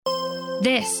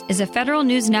This is a Federal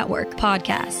News Network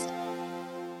podcast.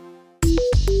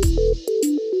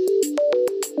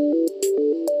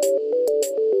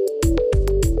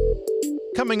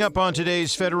 Coming up on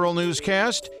today's Federal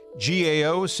Newscast,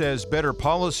 GAO says better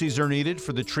policies are needed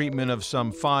for the treatment of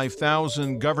some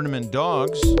 5,000 government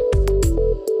dogs.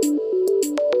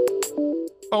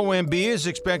 OMB is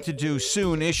expected to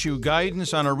soon issue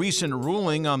guidance on a recent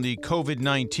ruling on the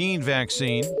COVID-19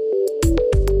 vaccine.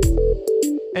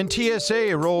 And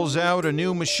TSA rolls out a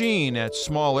new machine at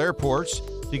small airports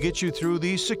to get you through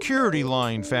the security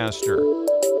line faster.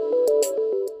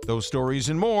 Those stories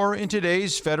and more in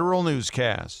today's Federal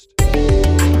Newscast.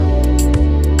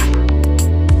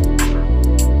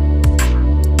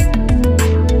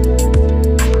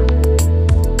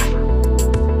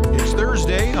 It's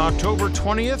Thursday, October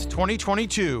 20th,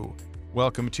 2022.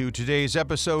 Welcome to today's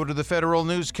episode of the Federal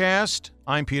Newscast.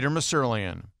 I'm Peter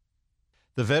Musurlian.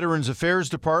 The Veterans Affairs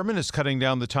Department is cutting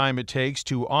down the time it takes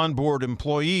to onboard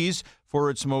employees for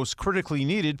its most critically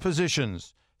needed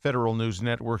positions. Federal News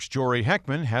Network's Jory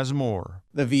Heckman has more.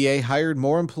 The VA hired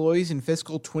more employees in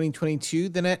fiscal 2022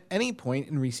 than at any point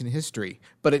in recent history,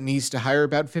 but it needs to hire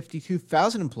about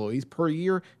 52,000 employees per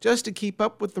year just to keep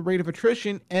up with the rate of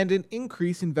attrition and an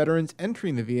increase in veterans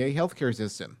entering the VA healthcare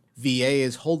system. VA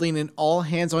is holding an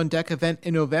all-hands-on-deck event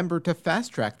in November to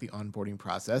fast-track the onboarding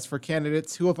process for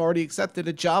candidates who have already accepted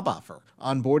a job offer.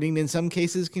 Onboarding in some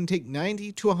cases can take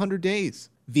 90 to 100 days.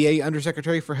 VA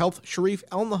Undersecretary for Health Sharif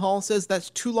El-Nahal says that's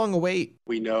too long a wait.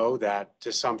 We know that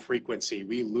to some frequency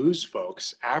we lose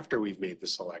folks after we've made the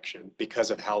selection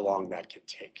because of how long that can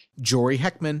take. Jory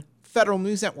Heckman, Federal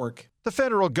News Network. The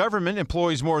federal government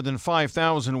employs more than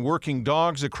 5,000 working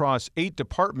dogs across 8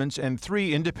 departments and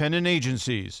 3 independent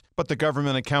agencies. But the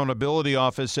Government Accountability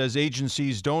Office says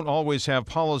agencies don't always have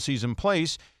policies in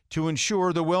place to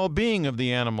ensure the well-being of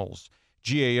the animals.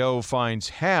 GAO finds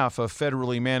half of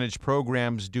federally managed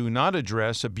programs do not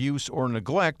address abuse or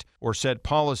neglect or set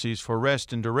policies for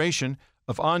rest and duration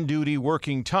of on-duty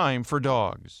working time for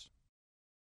dogs.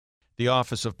 The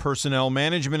Office of Personnel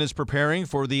Management is preparing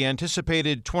for the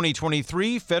anticipated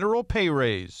 2023 federal pay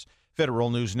raise.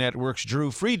 Federal News Network's Drew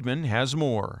Friedman has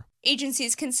more.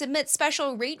 Agencies can submit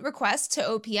special rate requests to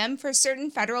OPM for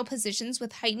certain federal positions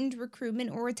with heightened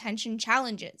recruitment or retention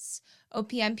challenges.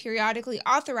 OPM periodically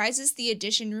authorizes the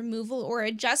addition, removal, or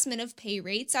adjustment of pay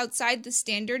rates outside the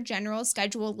standard general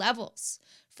schedule levels.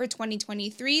 For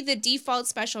 2023, the default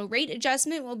special rate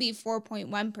adjustment will be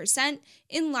 4.1%,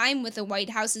 in line with the White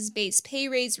House's base pay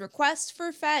raise request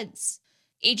for feds.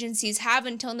 Agencies have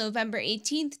until November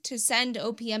 18th to send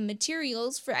OPM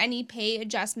materials for any pay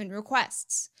adjustment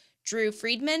requests. Drew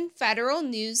Friedman, Federal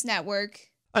News Network.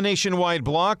 A nationwide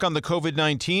block on the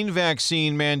COVID-19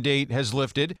 vaccine mandate has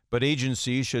lifted, but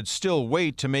agencies should still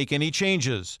wait to make any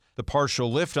changes. The partial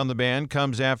lift on the ban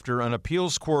comes after an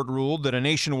appeals court ruled that a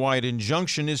nationwide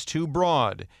injunction is too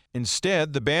broad.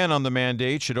 Instead, the ban on the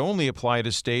mandate should only apply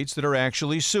to states that are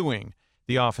actually suing.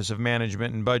 The Office of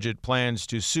Management and Budget plans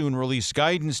to soon release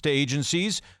guidance to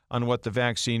agencies on what the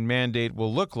vaccine mandate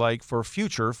will look like for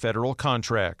future federal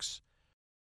contracts.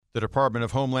 The Department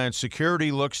of Homeland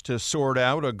Security looks to sort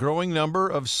out a growing number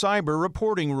of cyber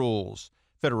reporting rules.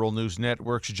 Federal News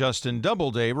Network's Justin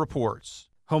Doubleday reports.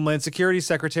 Homeland Security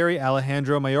Secretary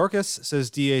Alejandro Mayorkas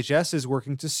says DHS is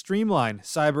working to streamline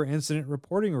cyber incident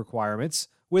reporting requirements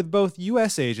with both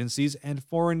U.S. agencies and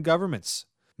foreign governments.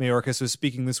 Mayorkas was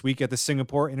speaking this week at the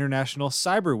Singapore International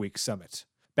Cyber Week Summit.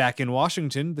 Back in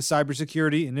Washington, the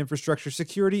Cybersecurity and Infrastructure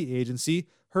Security Agency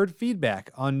heard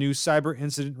feedback on new cyber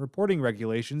incident reporting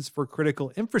regulations for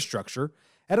critical infrastructure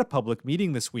at a public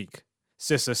meeting this week.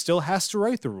 CISA still has to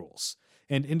write the rules,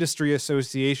 and industry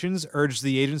associations urged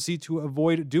the agency to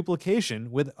avoid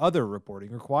duplication with other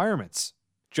reporting requirements.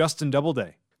 Justin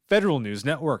Doubleday, Federal News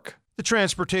Network. The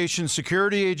Transportation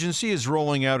Security Agency is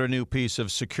rolling out a new piece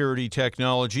of security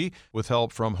technology with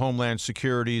help from Homeland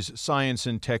Security's Science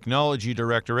and Technology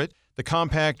Directorate. The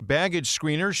compact baggage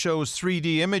screener shows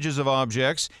 3D images of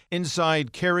objects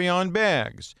inside carry-on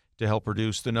bags to help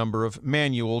reduce the number of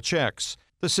manual checks.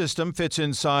 The system fits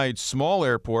inside small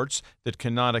airports that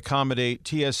cannot accommodate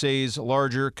TSA's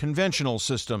larger conventional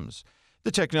systems. The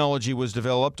technology was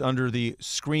developed under the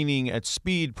Screening at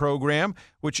Speed program,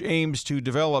 which aims to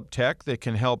develop tech that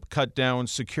can help cut down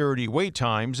security wait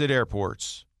times at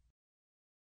airports.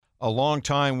 A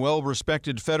longtime,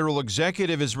 well-respected federal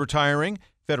executive is retiring.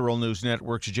 Federal News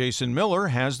Network's Jason Miller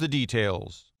has the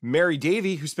details. Mary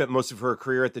Davey, who spent most of her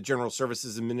career at the General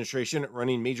Services Administration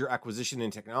running major acquisition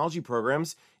and technology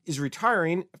programs, is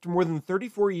retiring after more than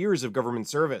 34 years of government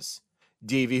service.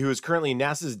 Davey, who is currently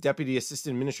NASA's Deputy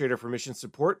Assistant Administrator for Mission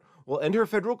Support, will end her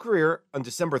federal career on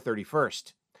December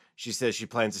 31st. She says she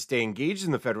plans to stay engaged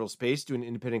in the federal space, doing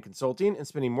independent consulting and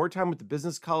spending more time with the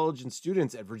business college and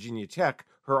students at Virginia Tech,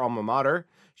 her alma mater.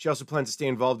 She also plans to stay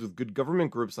involved with good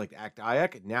government groups like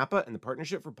ACT-IAC, NAPA, and the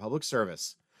Partnership for Public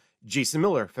Service. Jason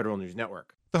Miller, Federal News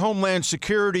Network. The Homeland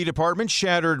Security Department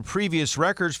shattered previous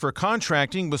records for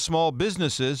contracting with small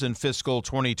businesses in fiscal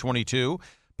 2022.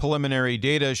 Preliminary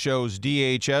data shows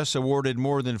DHS awarded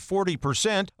more than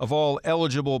 40% of all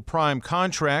eligible prime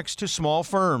contracts to small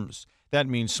firms. That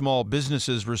means small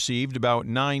businesses received about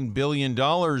 $9 billion in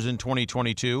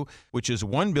 2022, which is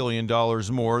 $1 billion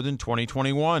more than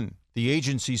 2021. The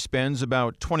agency spends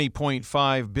about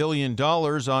 $20.5 billion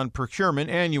on procurement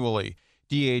annually.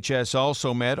 DHS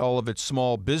also met all of its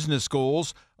small business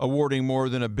goals, awarding more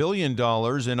than $1 billion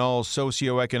in all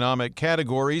socioeconomic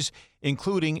categories,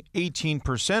 including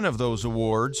 18% of those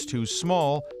awards to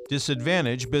small,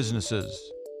 disadvantaged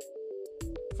businesses.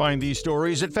 Find these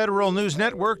stories at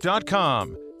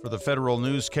federalnewsnetwork.com. For the Federal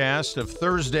Newscast of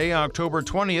Thursday, October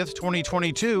 20th,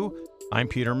 2022, I'm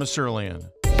Peter Musurlian.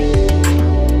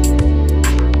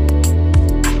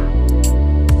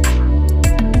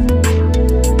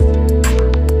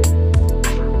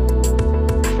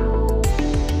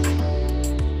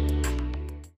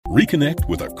 Reconnect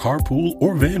with a carpool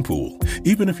or vanpool.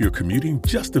 Even if you're commuting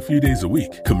just a few days a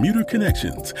week, Commuter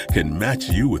Connections can match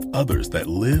you with others that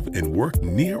live and work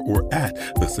near or at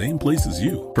the same place as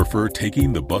you. Prefer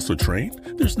taking the bus or train?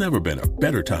 There's never been a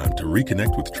better time to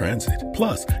reconnect with transit.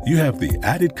 Plus, you have the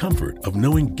added comfort of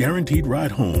knowing Guaranteed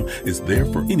Ride Home is there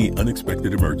for any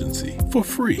unexpected emergency for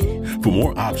free. For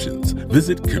more options,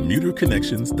 visit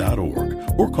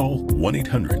commuterconnections.org or call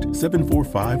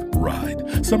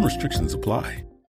 1-800-745-RIDE. Some restrictions apply.